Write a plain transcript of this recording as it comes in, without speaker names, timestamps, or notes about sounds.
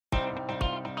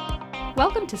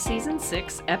Welcome to Season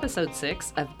 6, Episode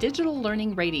 6 of Digital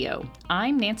Learning Radio.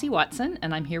 I'm Nancy Watson,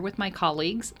 and I'm here with my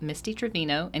colleagues, Misty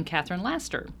Trevino and Catherine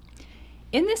Laster.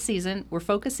 In this season, we're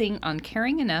focusing on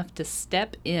caring enough to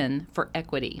step in for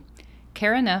equity,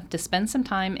 care enough to spend some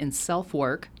time in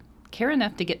self-work, care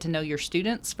enough to get to know your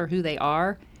students for who they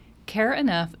are, care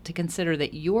enough to consider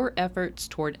that your efforts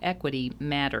toward equity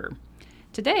matter.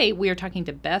 Today, we are talking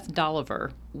to Beth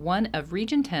Dolliver, one of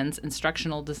Region 10's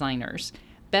instructional designers.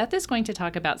 Beth is going to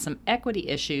talk about some equity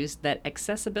issues that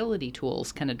accessibility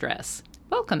tools can address.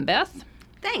 Welcome, Beth.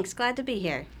 Thanks. Glad to be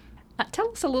here.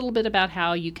 Tell us a little bit about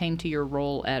how you came to your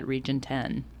role at Region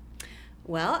 10.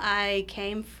 Well, I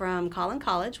came from Collin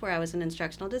College, where I was an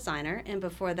instructional designer, and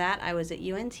before that, I was at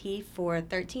UNT for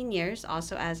 13 years,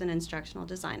 also as an instructional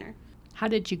designer. How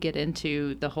did you get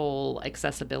into the whole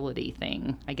accessibility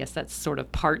thing? I guess that's sort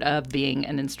of part of being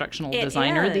an instructional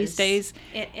designer these days.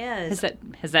 It is.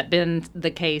 Has that been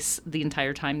the case the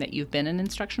entire time that you've been an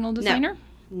instructional designer?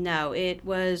 No, it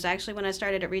was actually when I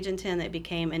started at Region 10 that it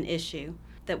became an issue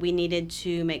that we needed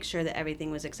to make sure that everything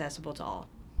was accessible to all.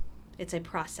 It's a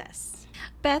process.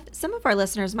 Beth, some of our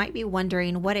listeners might be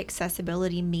wondering what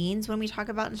accessibility means when we talk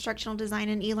about instructional design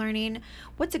and e-learning.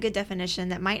 What's a good definition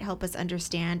that might help us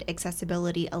understand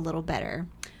accessibility a little better?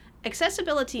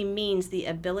 Accessibility means the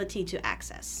ability to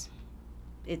access.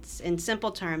 It's in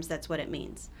simple terms, that's what it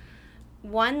means.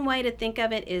 One way to think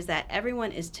of it is that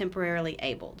everyone is temporarily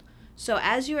abled. So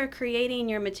as you are creating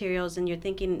your materials and you're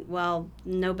thinking, well,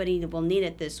 nobody will need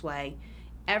it this way,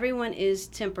 everyone is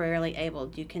temporarily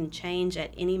abled. You can change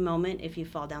at any moment if you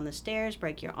fall down the stairs,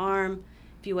 break your arm,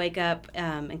 if you wake up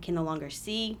and can no longer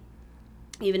see,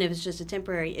 even if it's just a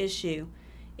temporary issue.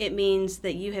 It means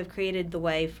that you have created the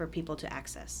way for people to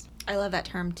access. I love that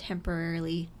term,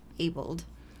 temporarily abled.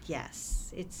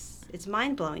 Yes, it's a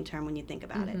mind-blowing term when you think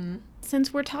about it.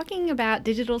 Since we're talking about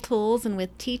digital tools and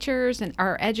with teachers and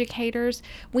our educators,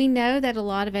 we know that a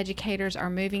lot of educators are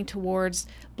moving towards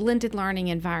blended learning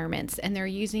environments, and they're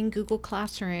using Google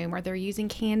Classroom, or they're using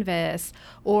Canvas,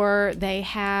 or they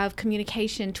have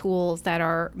communication tools that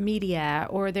are media,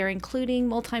 or they're including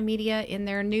multimedia in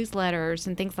their newsletters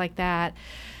and things like that.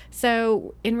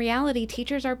 So in reality,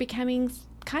 teachers are becoming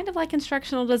kind of like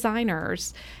instructional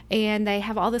designers, and they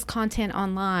have all this content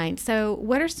online. So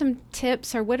what are some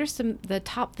tips, or what are the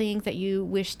top things that you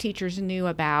wish teachers knew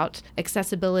about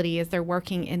accessibility as they're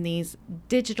working in these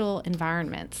digital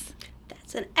environments?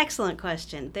 That's an excellent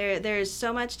question. There's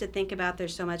so much to think about.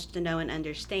 There's so much to know and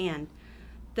understand,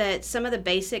 that some of the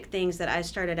basic things that I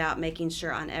started out making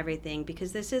sure on everything,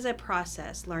 because this is a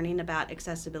process. Learning about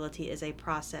accessibility is a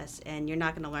process, and you're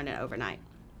not going to learn it overnight.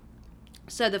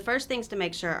 So the first things to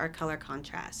make sure are color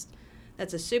contrast.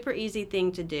 That's a super easy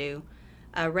thing to do.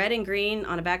 Red and green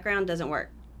on a background doesn't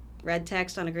work. Red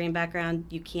text on a green background,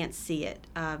 you can't see it.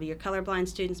 Your colorblind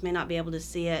students may not be able to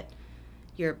see it.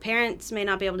 Your parents may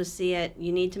not be able to see it.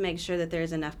 You need to make sure that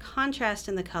there's enough contrast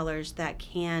in the colors that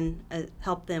can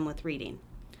help them with reading.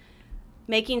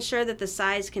 Making sure that the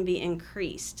size can be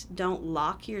increased. Don't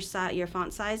lock your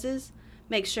font sizes.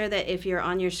 Make sure that if you're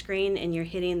on your screen and you're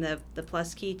hitting the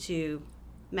plus key to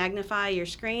magnify your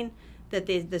screen, that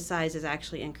the size is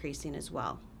actually increasing as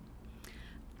well.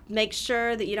 Make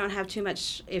sure that you don't have too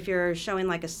much, if you're showing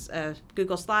like a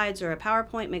Google Slides or a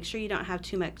PowerPoint, make sure you don't have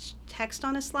too much text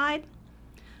on a slide.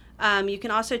 You can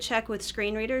also check with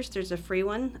screen readers. There's a free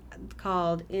one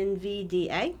called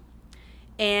NVDA,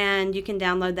 and you can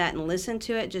download that and listen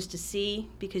to it just to see,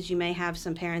 because you may have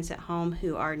some parents at home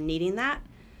who are needing that.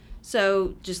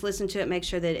 So just listen to it, make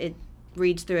sure that it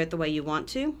reads through it the way you want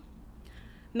to.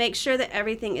 Make sure that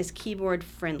everything is keyboard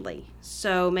friendly.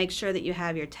 So make sure that you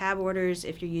have your tab orders.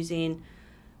 If you're using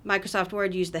Microsoft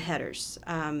Word, use the headers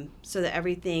so that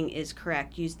everything is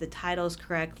correct. Use the titles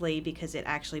correctly, because it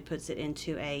actually puts it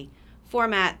into a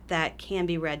format that can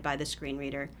be read by the screen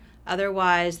reader.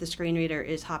 Otherwise, the screen reader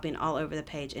is hopping all over the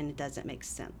page and it doesn't make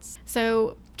sense.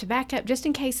 So to back up, just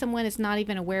in case someone is not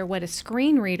even aware what a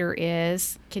screen reader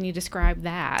is, can you describe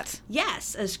that?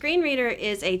 Yes, a screen reader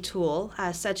is a tool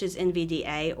such as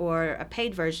NVDA, or a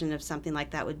paid version of something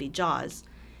like that would be JAWS.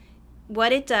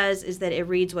 What it does is that it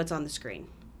reads what's on the screen.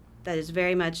 That is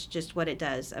very much just what it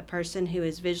does. A person who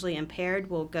is visually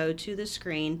impaired will go to the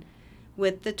screen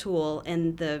with the tool,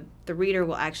 and the reader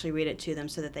will actually read it to them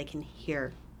so that they can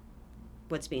hear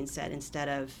what's being said instead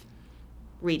of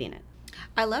reading it.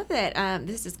 I love that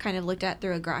this is kind of looked at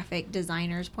through a graphic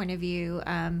designer's point of view.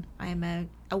 I'm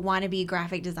a wannabe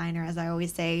graphic designer, as I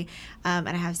always say, and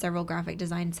I have several graphic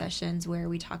design sessions where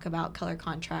we talk about color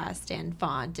contrast and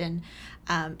font and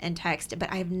text,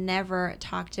 but I've never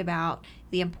talked about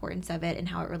the importance of it and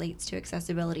how it relates to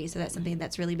accessibility. So that's something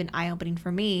that's really been eye-opening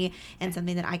for me, and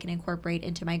something that I can incorporate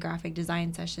into my graphic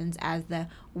design sessions as the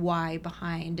why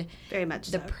behind very much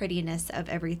the so. prettiness of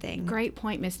everything. Great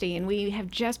point, Misty. And we have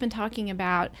just been talking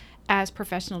about, as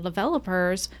professional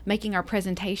developers, making our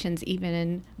presentations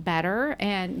even better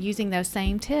and using those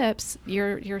same tips.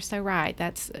 You're so right.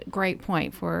 That's a great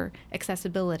point for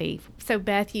accessibility. So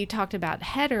Beth, you talked about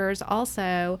headers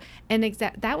also, and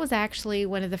that was actually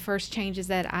one of the first changes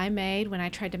that I made when I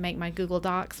tried to make my Google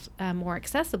Docs more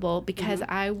accessible, because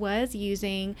I was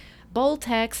using bold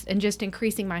text and just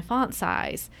increasing my font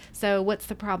size. So what's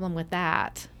the problem with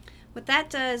that? What that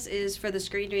does is, for the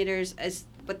screen readers,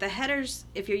 with the headers,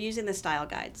 if you're using the style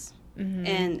guides,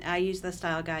 and I use the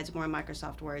style guides more in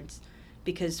Microsoft Words,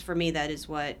 because for me that is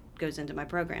what goes into my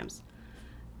programs.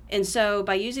 And so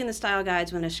by using the style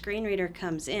guides, when a screen reader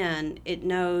comes in, it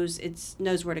knows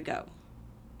where to go.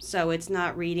 So it's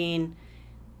not reading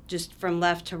just from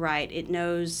left to right. It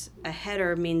knows a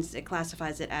header means it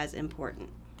classifies it as important.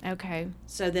 Okay.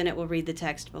 So then it will read the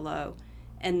text below.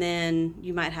 And then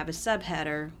you might have a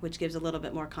subheader, which gives a little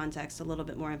bit more context, a little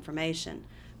bit more information.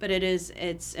 But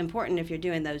it's important, if you're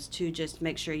doing those, to just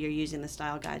make sure you're using the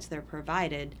style guides that are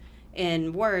provided.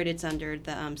 In Word, it's under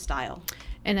the style.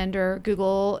 And under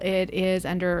Google, it is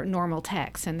under normal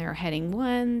text, and they're heading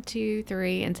 1, 2,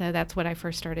 3, and so that's what I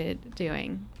first started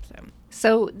doing.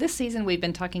 So this season we've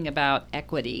been talking about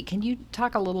equity. Can you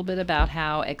talk a little bit about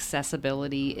how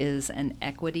accessibility is an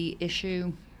equity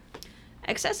issue?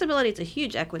 Accessibility is a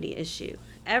huge equity issue.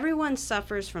 Everyone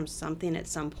suffers from something at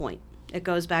some point. It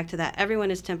goes back to that.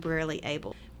 Everyone is temporarily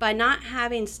able. By not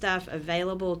having stuff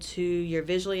available to your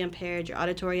visually impaired, your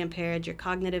auditory impaired, your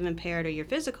cognitive impaired, or your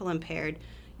physical impaired,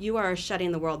 you are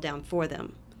shutting the world down for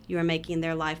them. You are making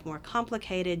their life more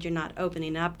complicated. You're not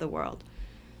opening up the world.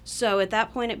 So at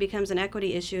that point, it becomes an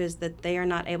equity issue, is that they are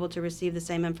not able to receive the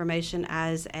same information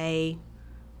as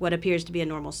what appears to be a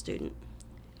normal student.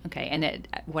 Okay, and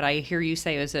what I hear you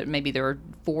say is that maybe there are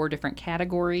 4 different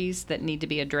categories that need to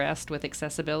be addressed with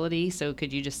accessibility. So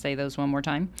could you just say those one more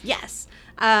time? Yes.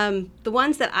 The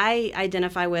ones that I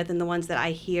identify with, and the ones that I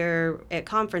hear at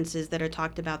conferences that are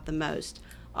talked about the most,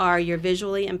 are your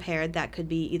visually impaired. That could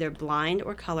be either blind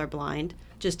or colorblind,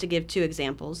 just to give 2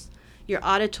 examples. Your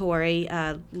auditory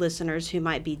listeners who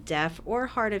might be deaf or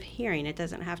hard of hearing. It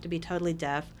doesn't have to be totally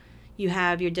deaf. You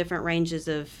have your different ranges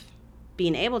of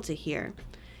being able to hear.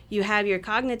 You have your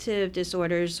cognitive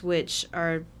disorders, which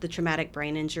are the traumatic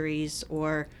brain injuries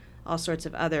or all sorts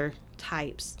of other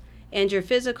types. And your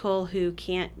physical, who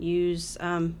can't use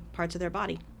parts of their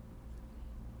body.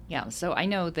 Yeah, so I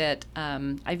know that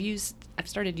I've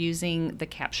started using the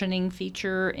captioning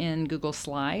feature in Google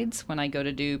Slides when I go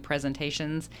to do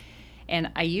presentations.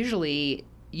 And I usually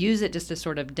use it just to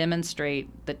sort of demonstrate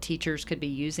that teachers could be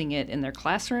using it in their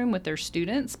classroom with their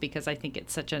students, because I think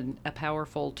it's such a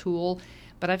powerful tool.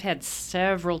 But I've had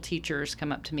several teachers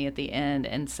come up to me at the end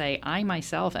and say, I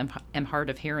myself am hard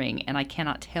of hearing, and I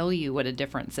cannot tell you what a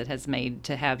difference it has made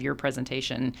to have your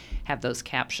presentation have those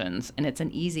captions. And it's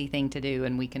an easy thing to do,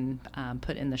 and we can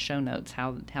put in the show notes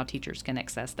how teachers can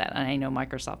access that. And I know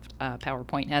Microsoft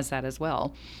PowerPoint has that as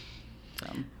well.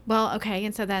 Well, okay,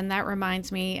 and so then that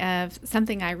reminds me of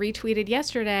something I retweeted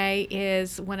yesterday.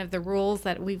 Is one of the rules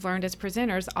that we've learned as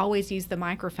presenters: always use the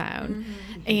microphone.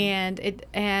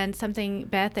 And something,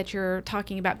 Beth, that you're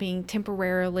talking about being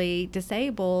temporarily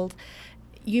disabled.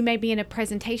 You may be in a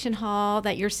presentation hall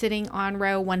that you're sitting on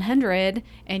row 100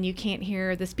 and you can't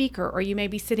hear the speaker, or you may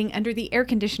be sitting under the air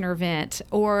conditioner vent,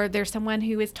 or there's someone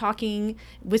who is talking,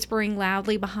 whispering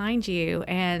loudly behind you.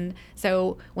 And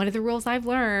so one of the rules I've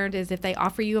learned is if they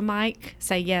offer you a mic,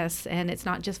 say yes, and it's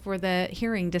not just for the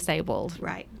hearing disabled.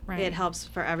 Right. It helps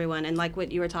for everyone. And like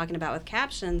what you were talking about with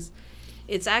captions,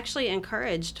 it's actually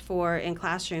encouraged in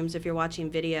classrooms, if you're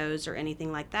watching videos or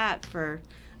anything like that.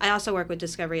 I also work with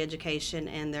Discovery Education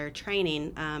and their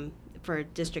training for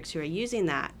districts who are using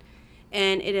that.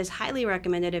 And it is highly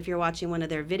recommended, if you're watching one of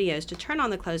their videos, to turn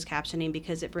on the closed captioning,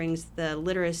 because it brings the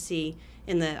literacy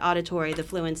in the auditory, the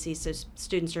fluency, so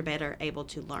students are better able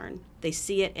to learn. They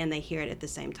see it and they hear it at the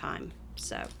same time.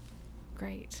 So,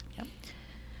 great. Yep.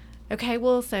 Okay,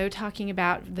 well, so talking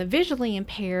about the visually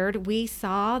impaired, we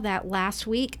saw that last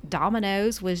week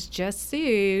Domino's was just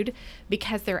sued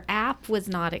because their app was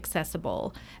not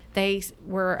accessible. They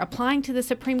were applying to the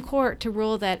Supreme Court to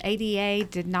rule that ADA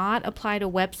did not apply to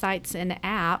websites and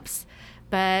apps,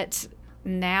 but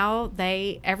now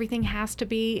everything has to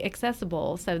be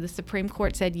accessible. So the Supreme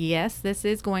Court said, yes, this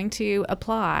is going to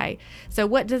apply. So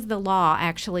what does the law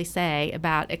actually say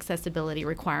about accessibility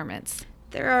requirements?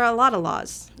 There are a lot of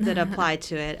laws that apply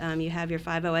to it. You have your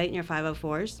 508 and your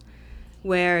 504s,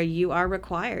 where you are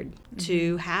required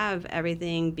to have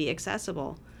everything be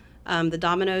accessible. The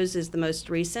Domino's is the most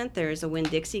recent. There's a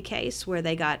Winn-Dixie case where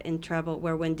they got in trouble,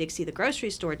 where Winn-Dixie, the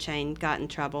grocery store chain, got in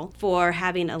trouble for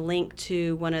having a link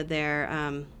to one of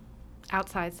their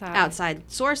outside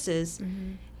sources,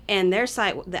 and their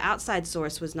site, the outside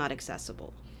source, was not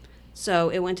accessible. So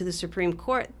it went to the Supreme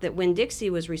Court that Winn-Dixie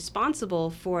was responsible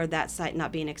for that site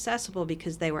not being accessible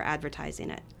because they were advertising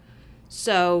it.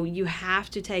 So you have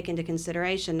to take into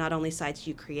consideration not only sites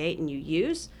you create and you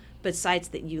use, but sites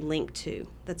that you link to.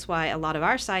 That's why a lot of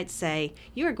our sites say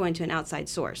you are going to an outside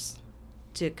source,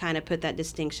 to kind of put that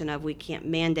distinction of we can't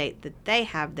mandate that they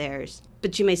have theirs,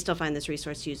 but you may still find this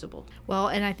resource usable. Well,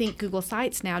 and I think Google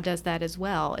Sites now does that as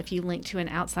well. If you link to an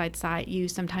outside site, you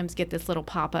sometimes get this little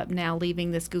pop-up, now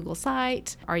leaving this Google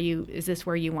site. Is this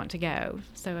where you want to go?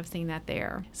 So I've seen that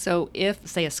there. So if,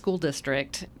 say, a school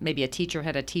district, maybe a teacher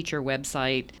had a teacher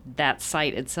website, that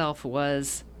site itself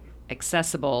was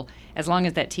accessible, as long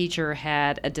as that teacher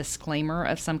had a disclaimer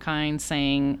of some kind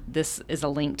saying this is a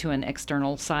link to an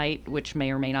external site which may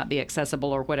or may not be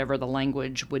accessible, or whatever the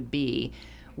language would be,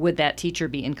 would that teacher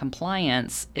be in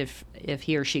compliance if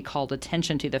he or she called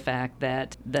attention to the fact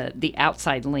that the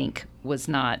outside link was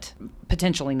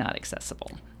potentially not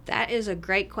accessible? That is a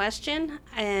great question,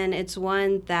 and it's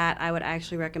one that I would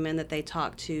actually recommend that they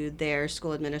talk to their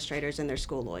school administrators and their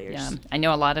school lawyers. Yeah, I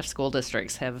know a lot of school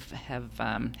districts have had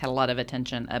a lot of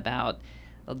attention about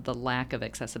the lack of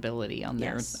accessibility on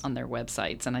their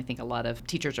websites, and I think a lot of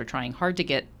teachers are trying hard to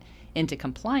get into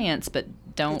compliance, but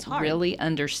don't really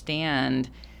understand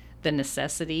the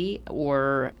necessity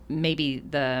or maybe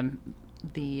the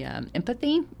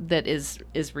empathy that is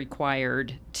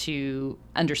required to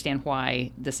understand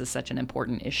why this is such an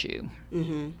important issue.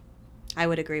 Mm-hmm. I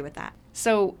would agree with that.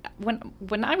 So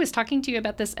when I was talking to you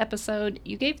about this episode,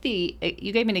 you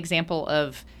gave an example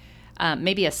of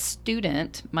maybe a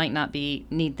student might not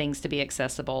need things to be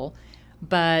accessible,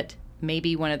 but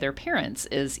maybe one of their parents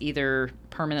is either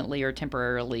permanently or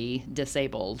temporarily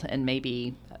disabled and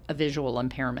maybe a visual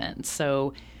impairment.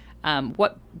 So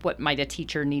what might a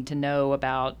teacher need to know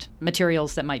about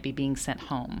materials that might be being sent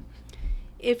home?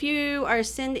 If you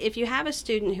have a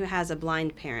student who has a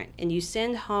blind parent and you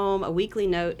send home a weekly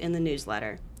note in the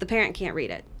newsletter, the parent can't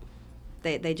read it.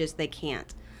 They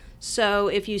can't. So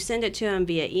if you send it to them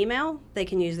via email, they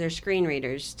can use their screen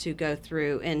readers to go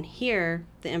through and hear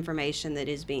the information that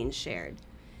is being shared.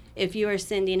 If you are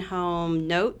sending home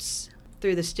notes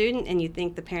through the student and you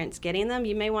think the parent's getting them,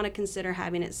 you may want to consider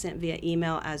having it sent via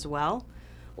email as well,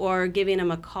 or giving them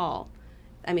a call.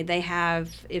 I mean,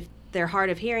 if they're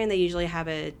hard of hearing, they usually have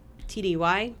a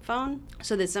TDY phone,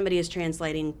 so that somebody is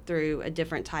translating through a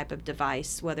different type of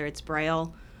device, whether it's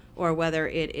Braille or whether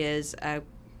it is a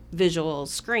visual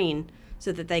screen,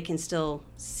 so that they can still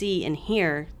see and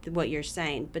hear what you're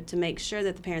saying. But to make sure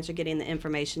that the parents are getting the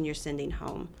information you're sending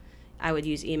home, I would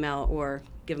use email or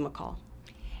give them a call.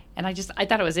 And I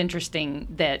thought it was interesting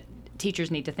that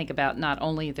teachers need to think about not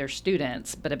only their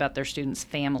students, but about their students'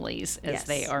 families as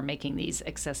they are making these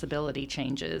accessibility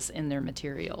changes in their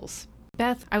materials.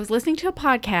 Beth, I was listening to a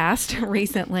podcast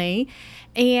recently,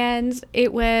 and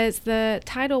the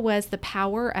title was The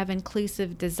Power of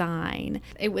Inclusive Design.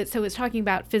 It was talking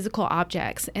about physical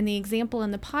objects, and the example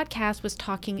in the podcast was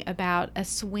talking about a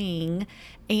swing,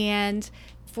 and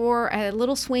for a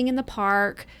little swing in the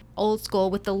park, old school,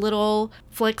 with the little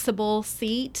flexible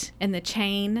seat and the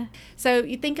chain. So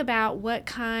you think about what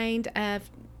kind of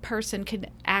person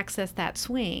could access that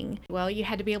swing. Well, you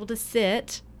had to be able to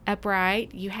sit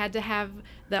upright. You had to have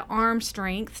the arm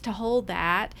strength to hold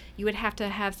that. You would have to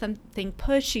have something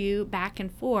push you back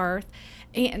and forth.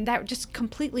 And that just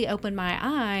completely opened my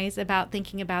eyes about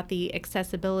thinking about the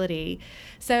accessibility.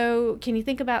 So can you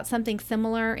think about something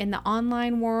similar in the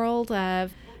online world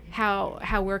of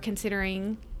how we're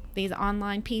considering these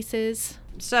online pieces?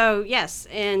 So yes,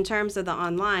 in terms of the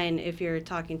online, if you're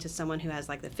talking to someone who has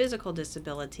like the physical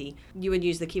disability, you would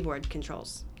use the keyboard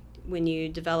controls. When you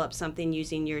develop something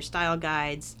using your style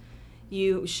guides,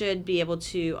 you should be able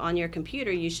to, on your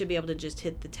computer, you should be able to just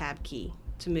hit the tab key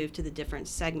to move to the different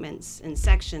segments and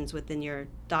sections within your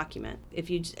document.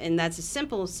 And that's a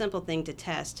simple thing to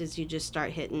test, is you just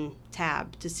start hitting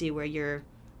tab to see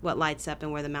what lights up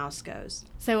and where the mouse goes.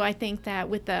 So I think that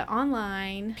with the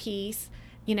online piece,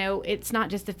 it's not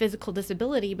just a physical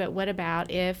disability, but what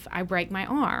about if I break my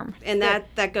arm? And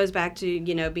that goes back to,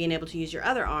 being able to use your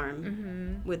other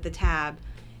arm with the tab.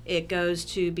 It goes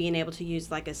to being able to use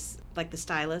like the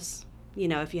stylus,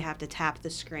 if you have to tap the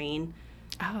screen.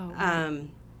 Oh.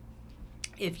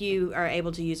 If you are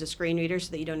able to use a screen reader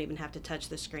so that you don't even have to touch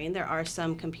the screen, there are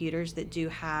some computers that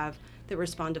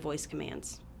respond to voice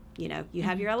commands. You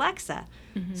have your Alexa.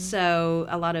 So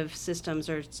a lot of systems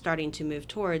are starting to move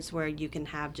towards where you can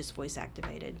have just voice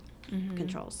activated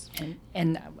controls.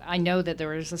 And I know that there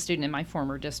was a student in my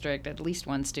former district, at least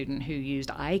one student, who used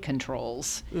eye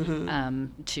controls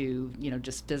to,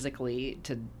 just physically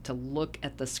to look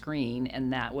at the screen,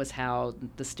 and that was how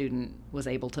the student was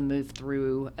able to move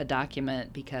through a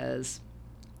document, because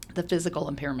the physical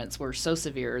impairments were so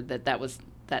severe that was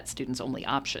that student's only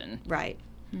option. Right.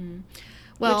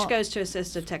 Well, which goes to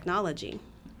assistive technology.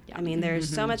 Yeah. I mean, there's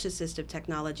so much assistive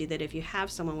technology that if you have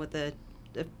someone with a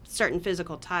certain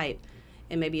physical type,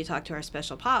 and maybe you talk to our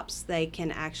special pops, they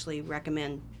can actually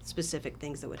recommend specific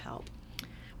things that would help.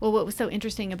 Well, what was so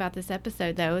interesting about this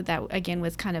episode, though, that again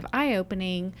was kind of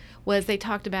eye-opening, was they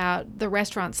talked about the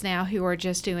restaurants now who are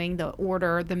just doing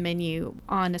the menu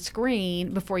on a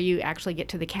screen before you actually get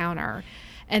to the counter,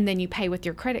 and then you pay with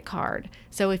your credit card.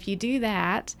 So if you do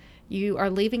that, you are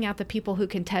leaving out the people who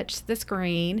can touch the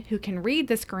screen, who can read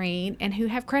the screen, and who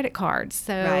have credit cards.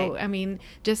 So, right. I mean,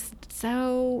 just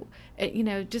so,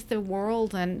 just the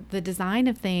world and the design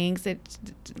of things.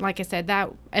 Like I said,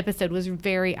 that episode was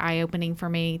very eye-opening for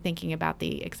me, thinking about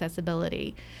the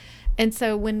accessibility. And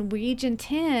so when Region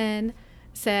 10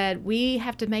 said we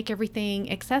have to make everything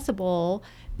accessible,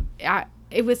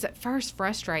 it was at first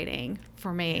frustrating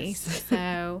for me. Yes.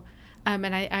 So...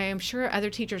 and I am sure other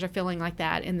teachers are feeling like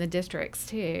that in the districts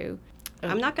too.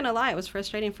 I'm not going to lie, it was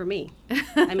frustrating for me.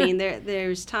 I mean,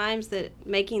 there's times that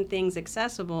making things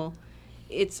accessible,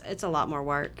 it's a lot more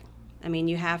work. I mean,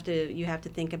 you have to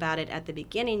think about it at the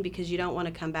beginning, because you don't want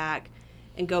to come back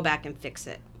and go back and fix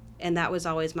it. And that was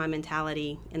always my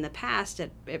mentality in the past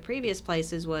at previous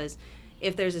places, was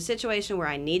if there's a situation where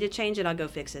I need to change it, I'll go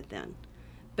fix it then.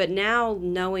 But now,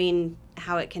 knowing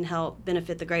how it can help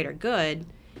benefit the greater good,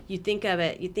 you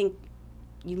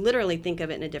literally think of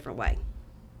it in a different way.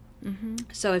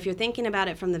 So if you're thinking about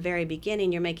it from the very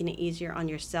beginning, you're making it easier on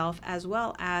yourself as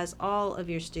well as all of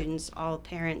your students, all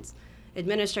parents,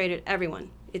 administrators,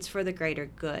 everyone. It's for the greater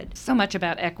good. So much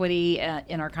about equity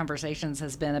in our conversations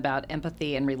has been about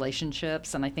empathy and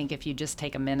relationships, and I think if you just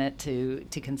take a minute to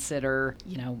consider,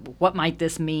 what might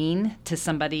this mean to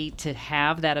somebody to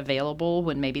have that available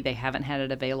when maybe they haven't had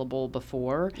it available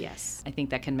before. Yes. I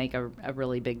think that can make a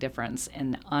really big difference.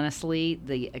 And honestly,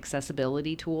 the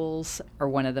accessibility tools are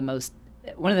one of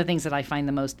the things that I find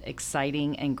the most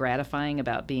exciting and gratifying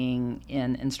about being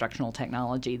in instructional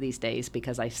technology these days,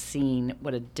 because I've seen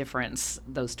what a difference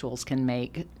those tools can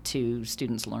make to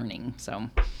students' learning. So,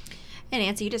 And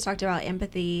Nancy, you just talked about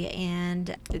empathy,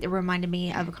 and it reminded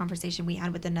me of a conversation we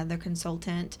had with another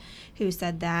consultant who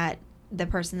said that the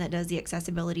person that does the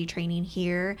accessibility training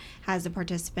here has the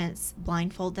participants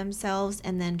blindfold themselves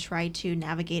and then try to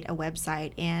navigate a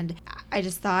website. And I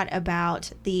just thought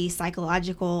about the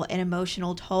psychological and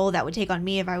emotional toll that would take on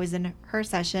me if I was in her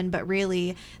session. But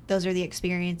really, those are the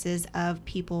experiences of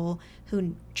people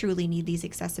who truly need these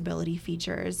accessibility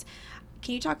features.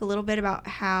 Can you talk a little bit about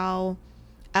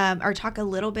talk a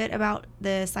little bit about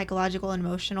the psychological and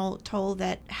emotional toll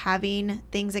that having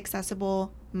things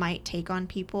accessible might take on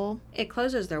people? It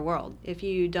closes their world. If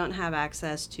you don't have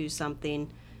access to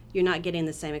something, you're not getting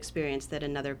the same experience that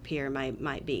another peer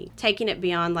might be. Taking it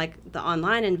beyond like the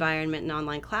online environment and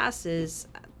online classes,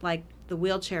 like the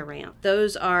wheelchair ramp.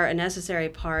 Those are a necessary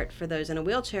part for those in a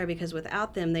wheelchair, because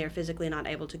without them, they are physically not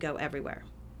able to go everywhere.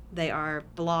 They are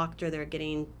blocked, or they're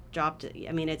getting dropped.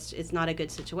 I mean, it's not a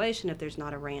good situation if there's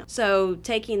not a ramp. So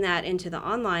taking that into the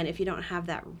online, if you don't have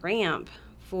that ramp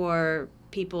for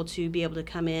people to be able to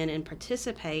come in and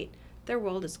participate, their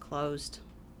world is closed.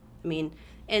 I mean,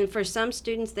 and for some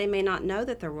students, they may not know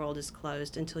that their world is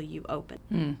closed until you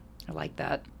open. I like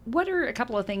that. What are a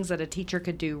couple of things that a teacher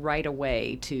could do right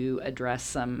away to address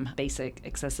some basic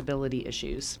accessibility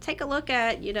issues? Take a look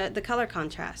at, the color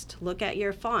contrast. Look at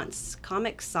your fonts.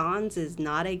 Comic Sans is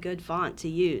not a good font to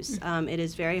use. It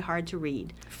is very hard to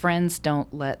read. Friends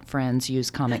don't let friends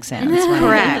use Comic Sans.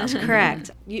 Right?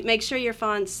 Correct. You make sure your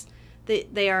fonts,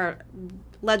 they are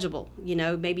legible.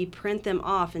 Maybe print them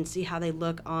off and see how they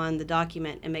look on the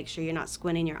document, and make sure you're not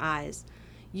squinting your eyes.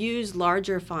 Use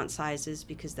larger font sizes,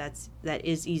 because that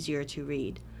is easier to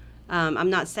read. I'm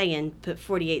not saying put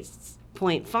 48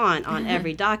 point font on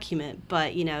every document,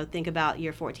 but think about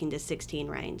your 14 to 16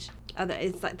 range.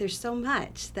 It's like there's so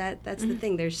much. That's the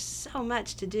thing. There's so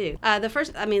much to do. The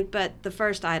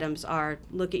first items are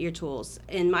look at your tools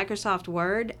in Microsoft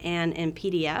Word and in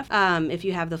PDF. If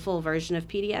you have the full version of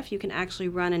PDF, you can actually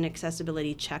run an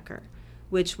accessibility checker,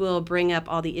 which will bring up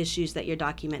all the issues that your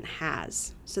document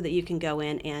has, so that you can go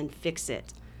in and fix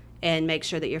it and make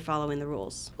sure that you're following the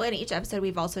rules. Well, in each episode,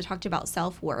 we've also talked about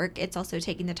self-work. It's also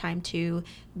taking the time to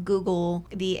Google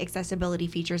the accessibility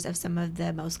features of some of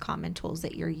the most common tools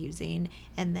that you're using,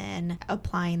 and then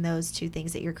applying those to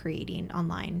things that you're creating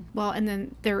online. Well, and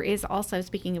then there is also,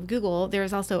 speaking of Google, there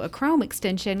is also a Chrome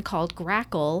extension called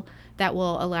Grackle that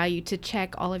will allow you to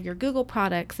check all of your Google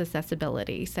products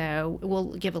accessibility. So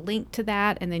we'll give a link to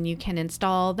that, and then you can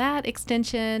install that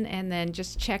extension and then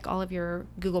just check all of your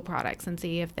Google products and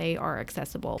see if they are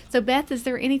accessible. So Beth, is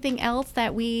there anything else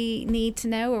that we need to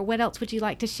know, or what else would you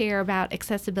like to share about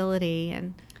accessibility?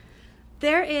 And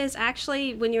there is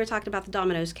actually, when you were talking about the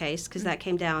Domino's case, because that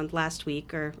came down last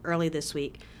week or early this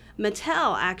week,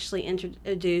 Mattel actually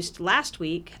introduced last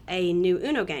week a new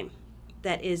Uno game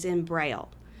that is in Braille,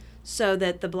 so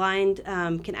that the blind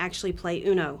can actually play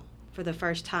Uno for the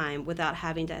first time without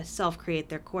having to self-create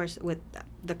their course with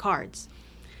the cards.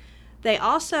 They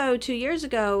also, 2 years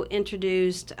ago,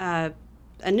 introduced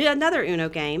another Uno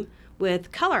game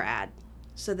with color add,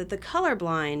 so that the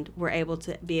colorblind were able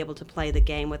to play the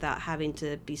game without having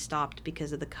to be stopped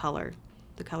because of the color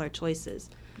choices.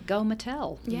 Go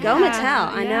Mattel. Yeah. Go Mattel.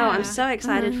 I know. I'm so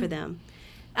excited for them.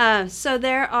 So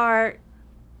there are,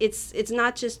 it's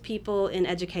not just people in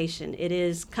education. It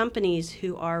is companies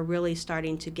who are really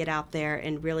starting to get out there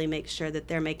and really make sure that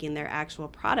they're making their actual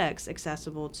products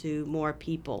accessible to more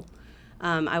people.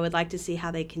 I would like to see how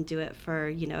they can do it for,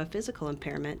 a physical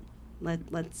impairment.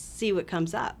 Let's see what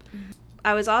comes up. Mm-hmm.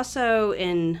 I was also,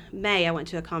 in May, I went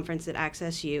to a conference at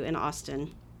Access U in Austin,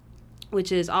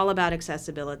 which is all about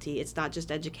accessibility. It's not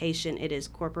just education. It is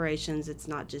corporations. It's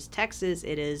not just Texas.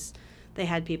 They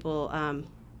had people,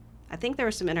 I think there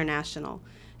were some international,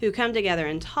 who come together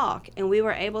and talk. And we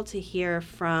were able to hear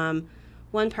from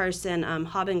one person,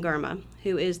 Haben Gurma,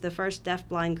 who is the first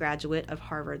deafblind graduate of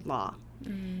Harvard Law.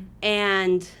 Mm.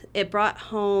 And it brought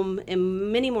home,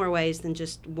 in many more ways than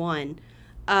just one,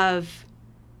 of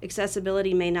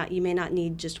accessibility. You may not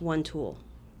need just one tool,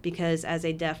 because as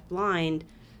a deafblind,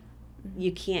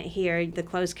 you can't hear. The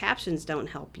closed captions don't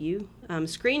help you.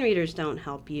 Screen readers don't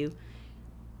help you.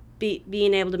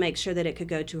 Being able to make sure that it could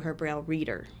go to her Braille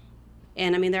reader.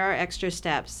 And there are extra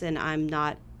steps, and I'm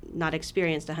not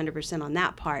experienced 100% on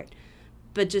that part.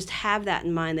 But just have that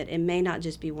in mind, that it may not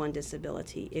just be one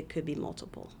disability. It could be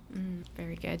multiple.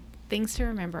 Very good. Things to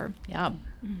remember. Yeah.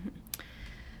 Mm-hmm.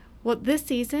 Well, this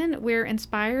season, we're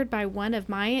inspired by one of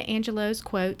Maya Angelou's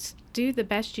quotes, "Do the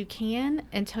best you can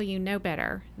until you know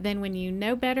better. Then when you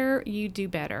know better, you do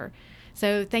better."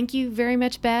 So thank you very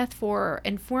much, Beth, for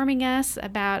informing us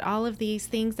about all of these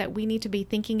things that we need to be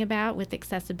thinking about with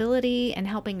accessibility and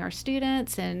helping our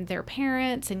students and their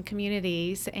parents and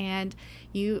communities. And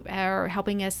you are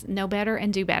helping us know better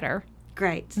and do better.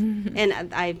 Great.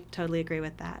 And I totally agree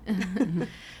with that.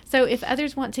 So if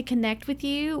others want to connect with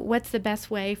you, what's the best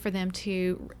way for them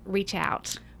to reach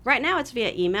out? Right now it's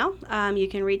via email. You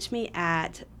can reach me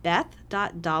at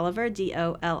beth.dolliver,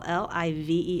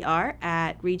 DOLLIVER,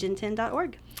 at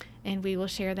region10.org. And we will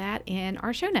share that in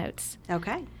our show notes.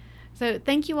 Okay. So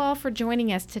thank you all for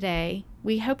joining us today.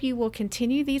 We hope you will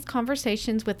continue these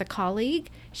conversations with a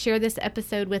colleague, share this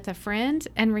episode with a friend,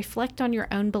 and reflect on your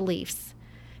own beliefs.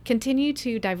 Continue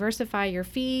to diversify your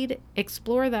feed,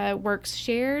 explore the works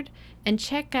shared, and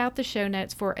check out the show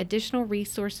notes for additional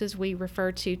resources we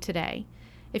refer to today.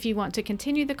 If you want to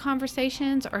continue the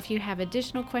conversations, or if you have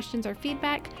additional questions or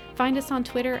feedback, find us on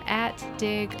Twitter at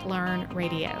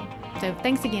DigLearnRadio. So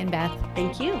thanks again, Beth.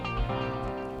 Thank you.